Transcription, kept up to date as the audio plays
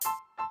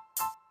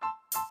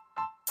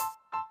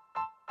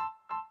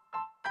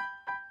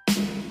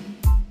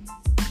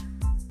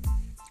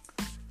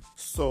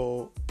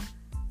So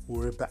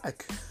we're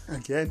back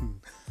again.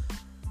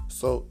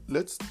 So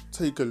let's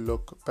take a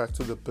look back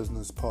to the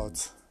business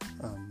part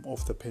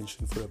of the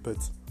pension for a bit.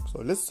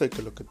 So let's take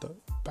a look at the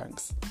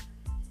banks.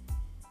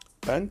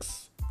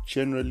 Banks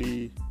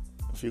generally,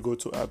 if you go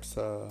to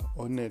Absa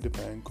or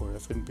Nedbank or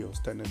FNB or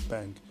Standard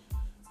Bank,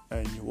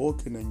 and you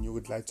walk in and you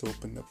would like to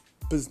open a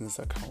business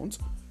account,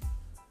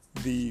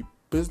 the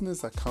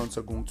business accounts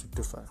are going to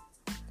differ.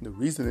 The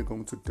reason they're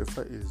going to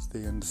differ is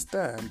they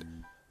understand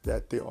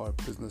that there are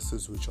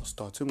businesses which are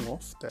starting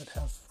off that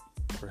have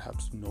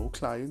perhaps no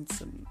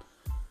clients and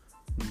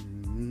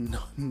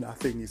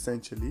nothing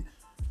essentially,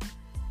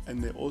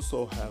 and they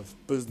also have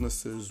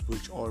businesses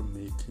which are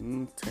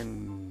making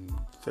 10,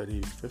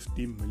 30,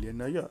 50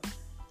 million a year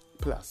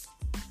plus.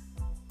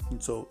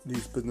 And so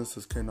these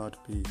businesses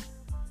cannot be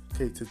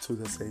catered to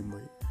the same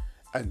way,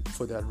 and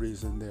for that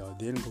reason they are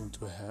then going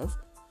to have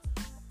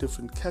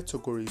different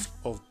categories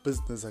of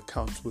business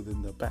accounts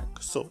within the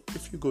bank. So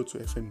if you go to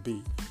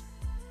FNB,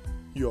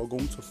 you are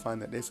going to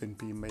find that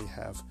FNB may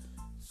have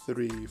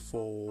 3,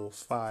 4,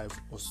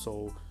 5 or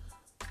so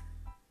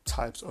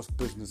types of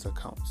business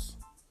accounts,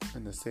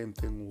 and the same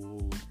thing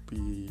will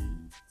be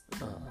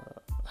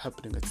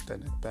happening at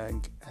Standard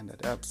Bank and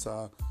at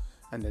Absa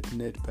and at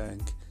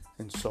Nedbank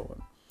and so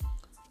on.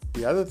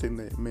 The other thing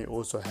they may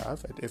also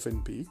have at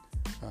FNB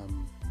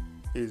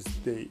is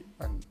they,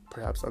 and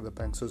perhaps other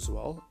banks as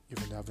well,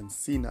 even haven't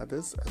seen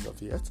others as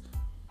of yet,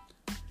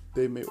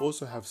 they may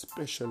also have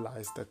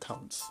specialized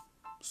accounts.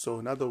 So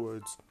in other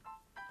words,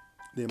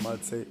 they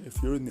might say,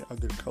 if you're in the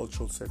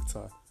agricultural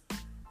sector,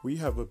 we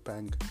have a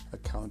bank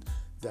account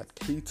that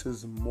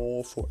caters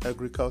more for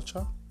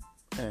agriculture,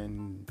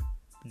 and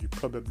you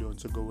probably want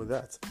to go with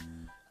that.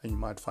 And you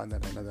might find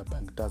that another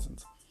bank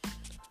doesn't.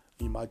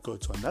 You might go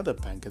to another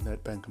bank and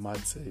that bank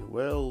might say,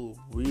 well,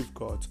 we've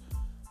got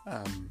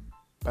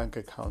bank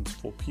accounts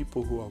for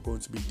people who are going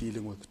to be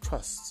dealing with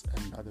trusts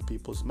and other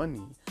people's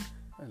money,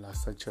 and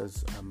such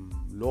as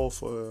law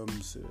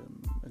firms,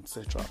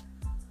 etc.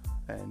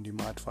 And you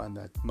might find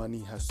that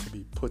money has to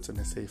be put in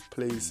a safe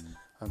place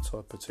until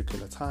a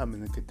particular time,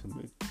 and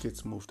it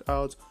gets moved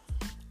out,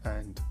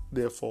 and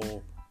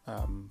therefore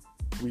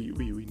we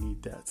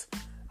need that,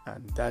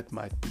 and that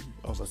might be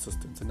of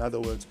assistance. In other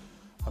words,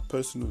 a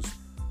person who's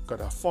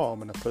got a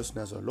farm and a person who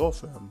has a law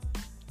firm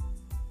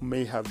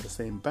may have the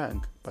same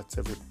bank but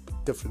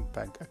different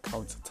bank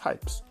account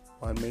types.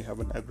 One may have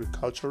an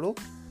agricultural,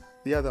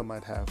 the other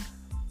might have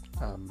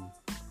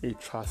a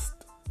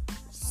trust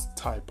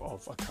type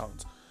of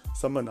account.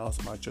 Someone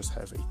else might just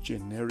have a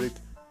generic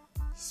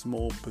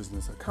small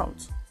business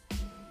account.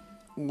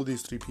 All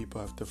these three people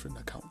have different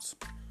accounts.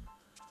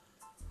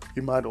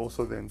 You might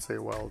also then say,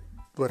 well,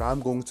 what I'm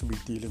going to be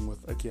dealing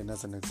with, again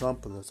as an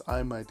example, is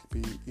I might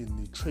be in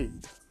the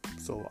trade.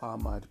 So I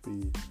might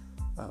be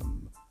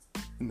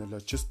in the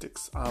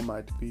logistics, I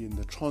might be in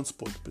the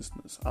transport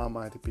business, I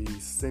might be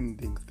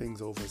sending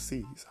things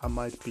overseas, I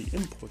might be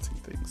importing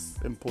things,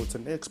 import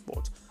and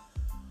export,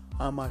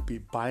 I might be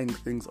buying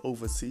things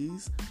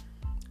overseas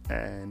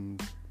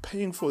and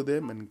paying for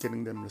them and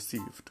getting them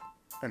received.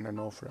 And I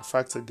know for a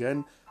fact,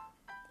 again,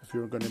 if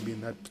you're going to be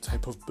in that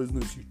type of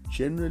business, you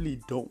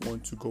generally don't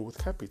want to go with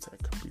Capitec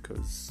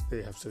because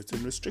they have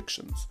certain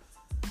restrictions,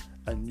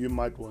 and you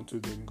might want to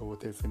then go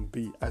with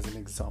FNB as an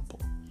example.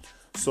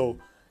 So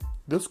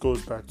this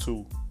goes back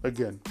to,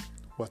 again,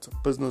 what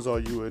business are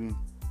you in?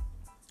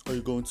 Are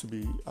you going to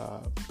be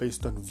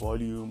based on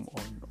volume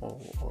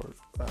or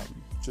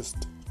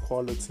just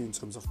quality in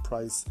terms of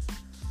price?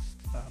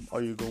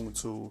 Are you going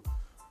to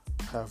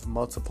have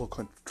multiple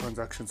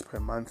transactions per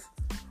month?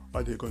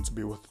 Are there going to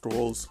be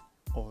withdrawals,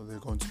 or are there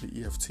going to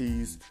be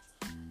EFTs?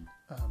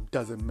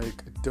 Does it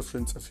make a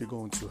difference if you're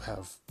going to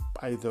have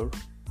either?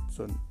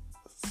 So in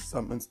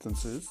some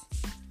instances,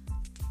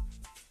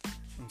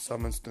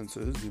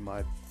 you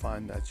might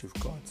find that you've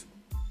got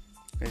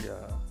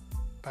a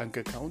bank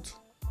account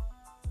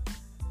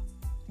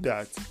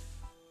that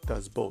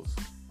does both.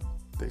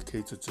 They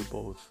cater to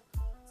both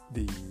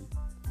the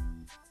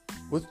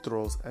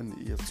withdrawals and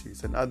the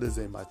EFTs, and others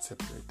they might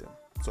separate them.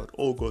 So it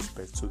all goes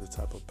back to the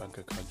type of bank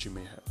account you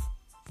may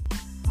have.